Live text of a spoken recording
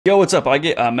Yo, what's up? I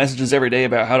get messages every day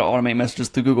about how to automate messages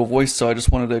through Google Voice, so I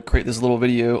just wanted to create this little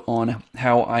video on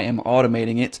how I am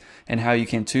automating it and how you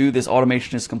can too. This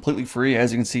automation is completely free.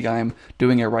 As you can see, I am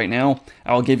doing it right now.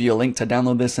 I'll give you a link to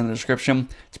download this in the description.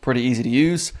 It's pretty easy to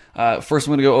use. First,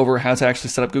 I'm going to go over how to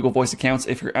actually set up Google Voice accounts.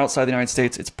 If you're outside the United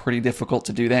States, it's pretty difficult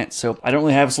to do that, so I don't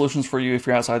really have solutions for you if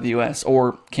you're outside the US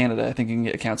or Canada. I think you can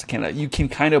get accounts in Canada. You can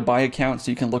kind of buy accounts,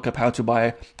 so you can look up how to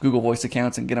buy Google Voice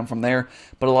accounts and get them from there,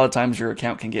 but a lot of times your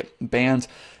account can get banned.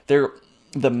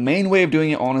 The main way of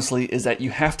doing it, honestly, is that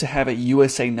you have to have a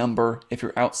USA number if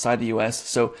you're outside the US.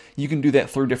 So you can do that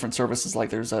through different services. Like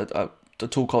there's a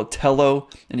tool called Tello,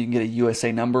 and you can get a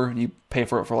USA number, and you pay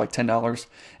for it for like $10.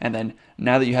 And then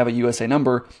now that you have a USA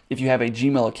number, if you have a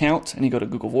Gmail account and you go to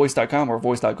googlevoice.com or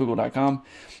voice.google.com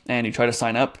and you try to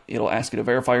sign up, it'll ask you to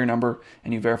verify your number,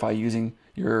 and you verify using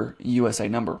your USA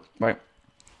number, right?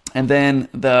 And then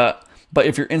but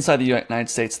if you're inside the United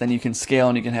States, then you can scale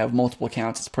and you can have multiple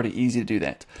accounts. It's pretty easy to do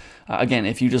that. Again,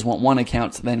 if you just want one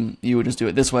account, then you would just do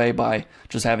it this way by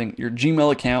just having your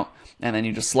Gmail account, and then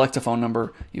you just select a phone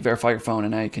number, you verify your phone,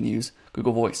 and now you can use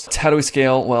Google Voice. How do we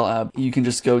scale? Well, you can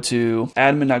just go to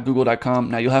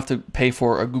admin.google.com. Now you'll have to pay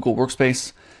for a Google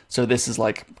Workspace. So this is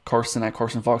like Carson at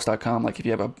carsonfox.com. Like if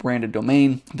you have a branded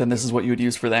domain, then this is what you would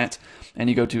use for that. And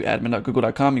you go to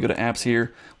admin.google.com, you go to apps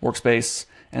here, workspace,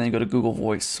 and then you go to Google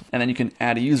Voice. And then you can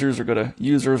add users or go to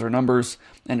users or numbers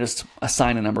and just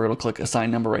assign a number. It'll click assign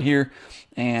number right here,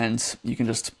 and you can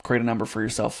just create a number for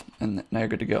yourself, and now you're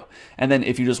good to go. And then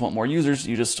if you just want more users,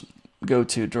 you just go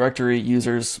to directory,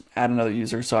 users, add another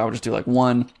user. So I would just do like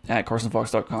 1 at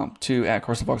carsonfox.com, 2 at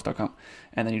carsonfox.com,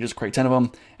 and then you just create 10 of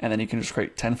them, and then you can just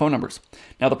create 10 phone numbers.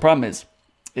 Now the problem is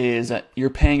that you're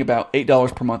paying about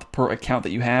 $8 per month per account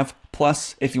that you have.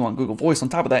 Plus, if you want Google Voice on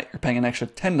top of that, you're paying an extra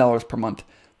 $10 per month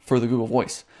for the Google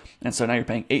Voice. And so now you're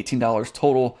paying $18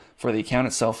 total for the account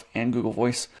itself and Google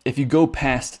Voice. If you go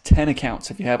past 10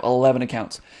 accounts, if you have 11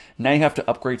 accounts, now you have to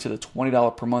upgrade to the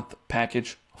 $20 per month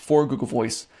package for Google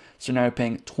Voice. So now you're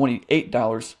paying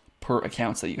 $28 per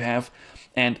accounts that you have.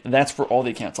 And that's for all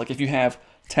the accounts. Like if you have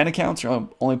 10 accounts, you're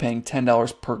only paying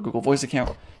 $10 per Google Voice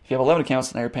account. If you have 11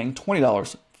 accounts, now you're paying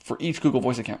 $20 for each Google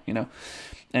Voice account, you know?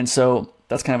 And so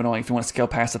that's kind of annoying. If you want to scale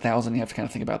past 1,000, you have to kind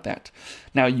of think about that.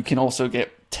 Now you can also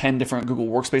get 10 different Google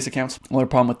Workspace accounts. Another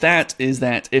problem with that is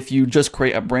that if you just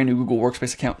create a brand new Google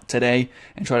Workspace account today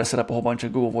and try to set up a whole bunch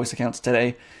of Google Voice accounts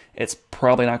today, it's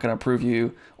probably not going to approve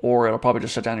you, or it'll probably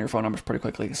just shut down your phone numbers pretty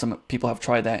quickly. Some people have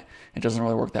tried that. It doesn't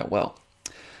really work that well.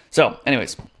 So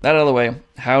anyways, that out of the way,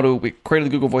 how do we create the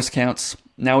Google Voice accounts?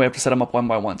 Now we have to set them up one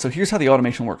by one. So here's how the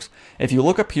automation works. If you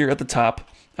look up here at the top,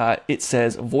 it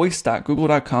says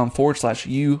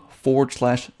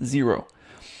voice.google.com/u/0.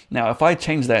 Now, if I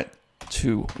change that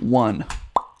to 1,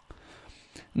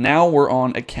 now we're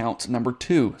on account number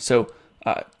 2. So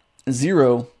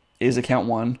 0 is account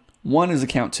 1, 1 is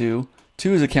account 2,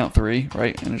 2 is account 3,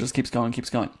 right? And it just keeps going, keeps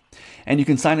going. And you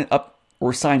can sign it up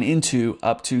or sign into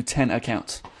up to 10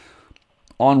 accounts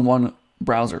on one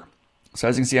browser. So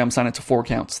as you can see, I'm signed to 4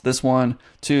 accounts. This one,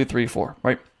 2, 3, 4,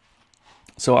 right?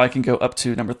 So I can go up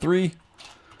to number 3,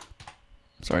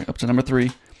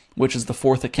 which is the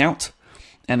 4th account.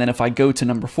 And then if I go to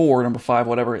number 4, number 5,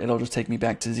 whatever, it'll just take me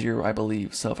back to 0, I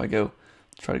believe. So if I try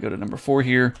to go to number 4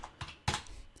 here,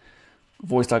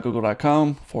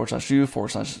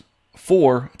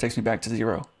 voice.google.com/u/4, it takes me back to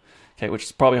 0. Okay, which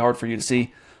is probably hard for you to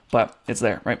see, but it's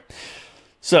there, right?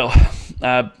 So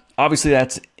obviously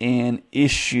that's an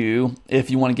issue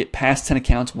if you want to get past 10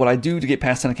 accounts. What I do to get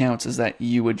past 10 accounts is that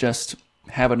you would just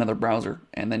have another browser,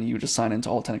 and then you just sign into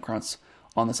all 10 accounts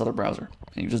on this other browser,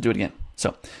 and you just do it again.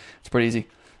 So it's pretty easy.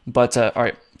 But all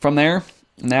right, from there,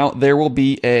 now there will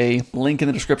be a link in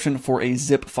the description for a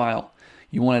zip file.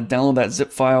 You want to download that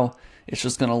zip file. It's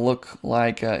just going to look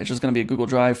like, it's just going to be a Google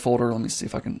Drive folder. Let me see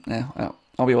if I can,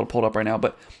 I'll be able to pull it up right now,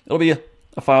 but it'll be a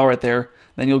file right there.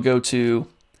 Then you'll go to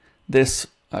this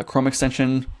Chrome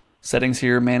extension, settings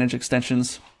here, manage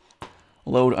extensions,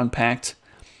 load unpacked.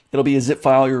 It'll be a zip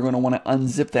file. You're going to want to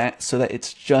unzip that so that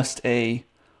it's just a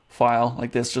file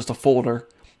like this, just a folder.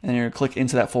 And you're going to click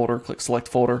into that folder, click select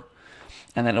folder,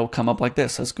 and then it'll come up like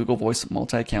this as Google Voice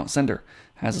multi-account sender.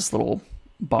 It has this little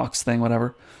box thing,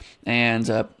 whatever. And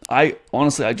I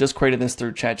just created this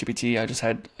through ChatGPT. I just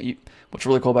had, what's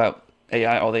really cool about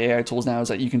AI, all the AI tools now, is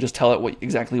that you can just tell it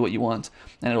exactly what you want,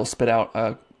 and it'll spit out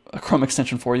a Chrome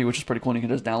extension for you, which is pretty cool. And you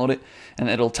can just download it, and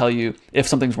it'll tell you if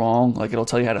something's wrong. Like it'll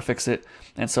tell you how to fix it.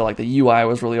 And so like the UI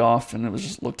was really off, and it was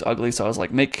just looked ugly. So I was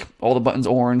like, make all the buttons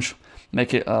orange,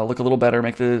 make it look a little better,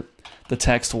 make the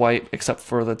text white except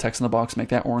for the text in the box, make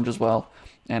that orange as well.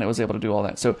 and it was able to do all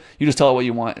that. So you just tell it what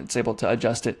you want. It's able to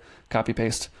adjust it, copy,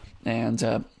 paste, and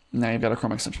now you've got a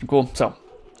Chrome extension. Cool. So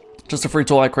just a free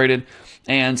tool I created,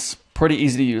 and it's pretty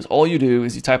easy to use. All you do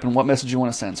is you type in what message you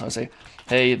want to send. So I say,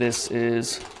 hey, this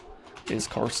is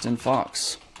Karsten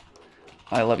Fox.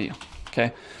 I love you.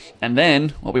 Okay. And then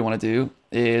what we want to do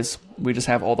is we just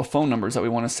have all the phone numbers that we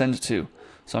want to send to.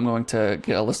 So I'm going to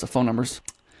get a list of phone numbers.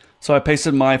 So I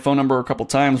pasted my phone number a couple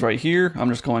times right here. I'm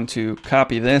just going to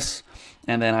copy this,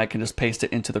 and then I can just paste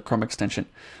it into the Chrome extension.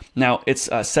 Now it's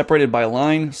separated by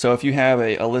line. So if you have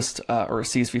a list or a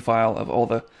CSV file of all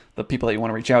the people that you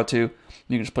want to reach out to,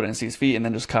 you can just put it in CSV and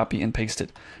then just copy and paste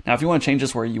it. Now, if you want to change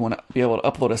this where you want to be able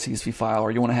to upload a CSV file, or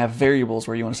you want to have variables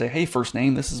where you want to say, hey, first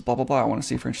name, this is blah, blah, blah. I want to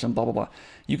see if you're interested in blah, blah, blah.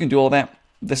 You can do all that.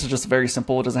 This is just very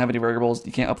simple. It doesn't have any variables.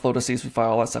 You can't upload a CSV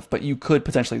file, all that stuff, but you could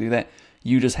potentially do that.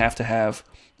 You just have to have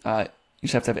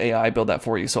AI build that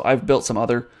for you. So I've built some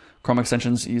other Chrome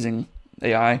extensions using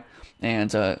AI,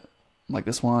 and like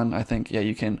this one, I think, yeah,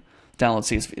 you can download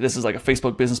CSV. This is like a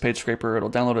Facebook business page scraper. It'll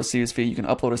download a CSV. You can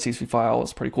upload a CSV file.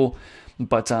 It's pretty cool.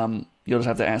 But you'll just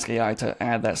have to ask AI to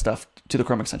add that stuff to the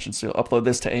Chrome extension. So you'll upload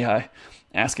this to AI,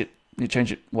 ask it, you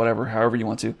change it, whatever, however you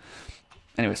want to.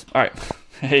 Anyways, all right.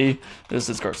 Hey, this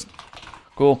is Karsten.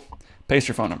 Cool. Paste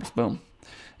your phone numbers. Boom.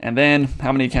 And then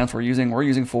how many accounts we're using? We're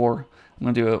using 4. I'm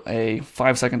going to do a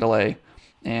 5-second delay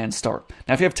and start.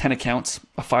 Now, if you have 10 accounts,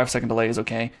 a 5-second delay is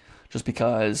okay, just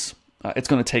because it's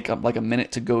going to take like a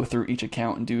minute to go through each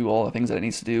account and do all the things that it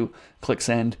needs to do. Click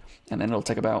send, and then it'll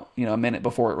take about a minute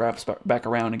before it wraps back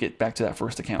around and get back to that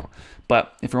first account.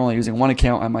 But if you're only using one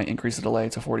account, I might increase the delay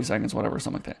to 40 seconds, whatever,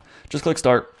 something like that. Just click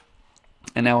start,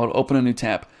 and now it'll open a new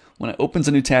tab. When it opens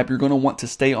a new tab, you're going to want to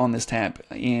stay on this tab,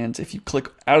 and if you click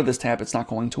out of this tab, it's not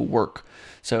going to work.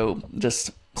 So just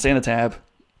stay in the tab.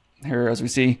 Here, as we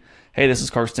see, hey, this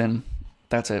is Karsten.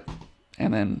 That's it,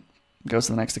 and then goes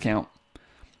to the next account.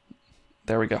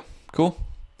 There we go. Cool.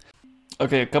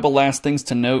 Okay, a couple last things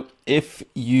to note. If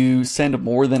you send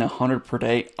more than 100 per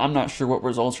day, I'm not sure what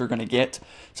results you're going to get,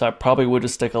 so I probably would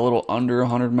just stick a little under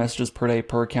 100 messages per day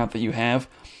per account that you have.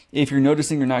 If you're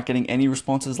noticing you're not getting any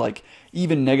responses, like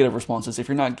even negative responses, if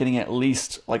you're not getting at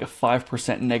least like a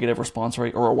 5% negative response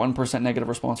rate or a 1% negative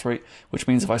response rate, which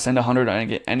means if I send 100 and I don't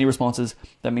get any responses,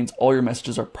 that means all your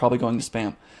messages are probably going to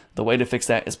spam. The way to fix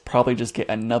that is probably just get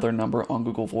another number on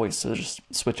Google Voice. So just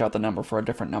switch out the number for a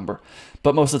different number.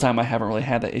 But most of the time I haven't really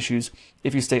had that issues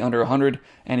if you stay under 100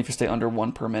 and if you stay under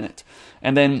 1 per minute.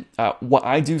 And then what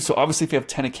I do, so obviously if you have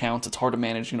 10 accounts, it's hard to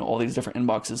manage all these different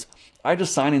inboxes. I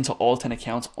just sign into all 10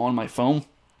 accounts on my phone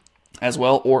as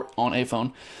well, or on a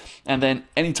phone. And then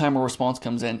anytime a response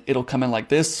comes in, it'll come in like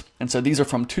this. And so these are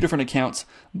from 2 different accounts,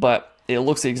 but it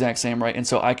looks the exact same, right? And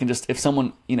so I can just, if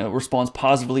someone, responds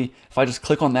positively, if I just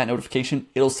click on that notification,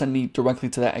 it'll send me directly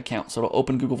to that account. So it'll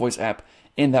open Google Voice app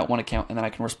in that one account, and then I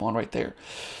can respond right there.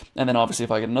 And then obviously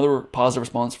if I get another positive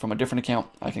response from a different account,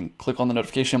 I can click on the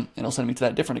notification and it'll send me to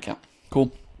that different account.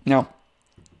 Cool. Now,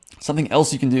 something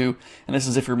else you can do, and this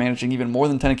is if you're managing even more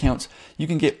than 10 accounts, you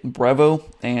can get Brevo,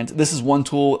 and this is one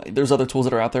tool. There's other tools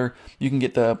that are out there. You can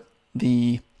get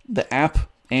the app,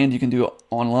 and you can do it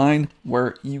online,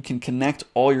 where you can connect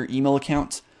all your email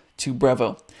accounts to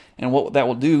Brevo. And what that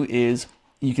will do is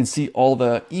you can see all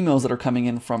the emails that are coming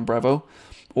in from Brevo,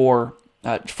 or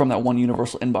from that one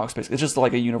universal inbox. Basically, it's just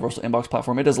like a universal inbox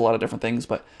platform. It does a lot of different things,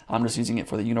 but I'm just using it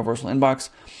for the universal inbox.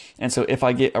 And so if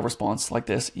I get a response like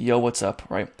this, yo, what's up,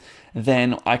 right?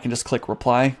 Then I can just click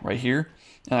reply right here,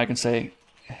 and I can say,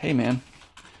 hey man,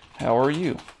 how are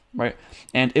you, right?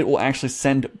 And it will actually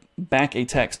send back a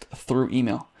text through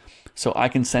email. So I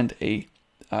can send a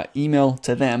email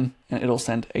to them, and it'll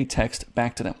send a text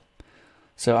back to them.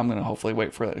 So I'm going to hopefully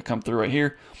wait for that to come through right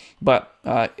here. But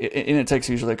it takes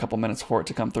usually a couple minutes for it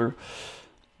to come through.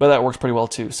 But that works pretty well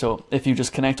too. So if you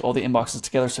just connect all the inboxes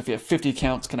together, so if you have 50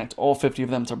 accounts, connect all 50 of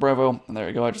them to Brevo, and there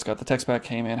you go. I just got the text back.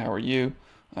 Hey man, how are you?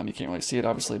 You can't really see it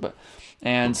obviously,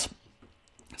 and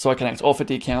so I connect all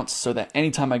 50 accounts so that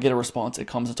anytime I get a response, it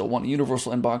comes into one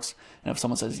universal inbox. And if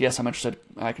someone says, yes, I'm interested,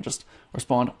 I can just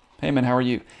respond, hey man, how are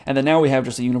you? And then now we have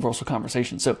just a universal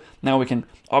conversation. So now we can,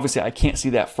 obviously I can't see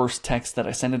that first text that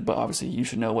I sent, but obviously you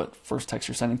should know what first text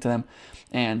you're sending to them.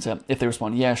 And if they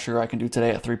respond, yeah, sure, I can do today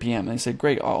at 3 p.m. And they say,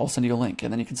 great, I'll send you a link.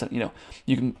 And then you can send,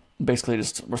 you can basically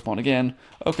just respond again.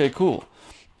 Okay, cool.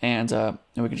 And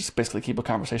we can just basically keep a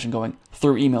conversation going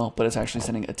through email, but it's actually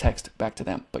sending a text back to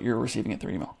them, but you're receiving it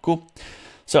through email. Cool.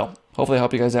 So hopefully I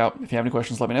help you guys out. If you have any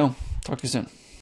questions, let me know. Talk to you soon.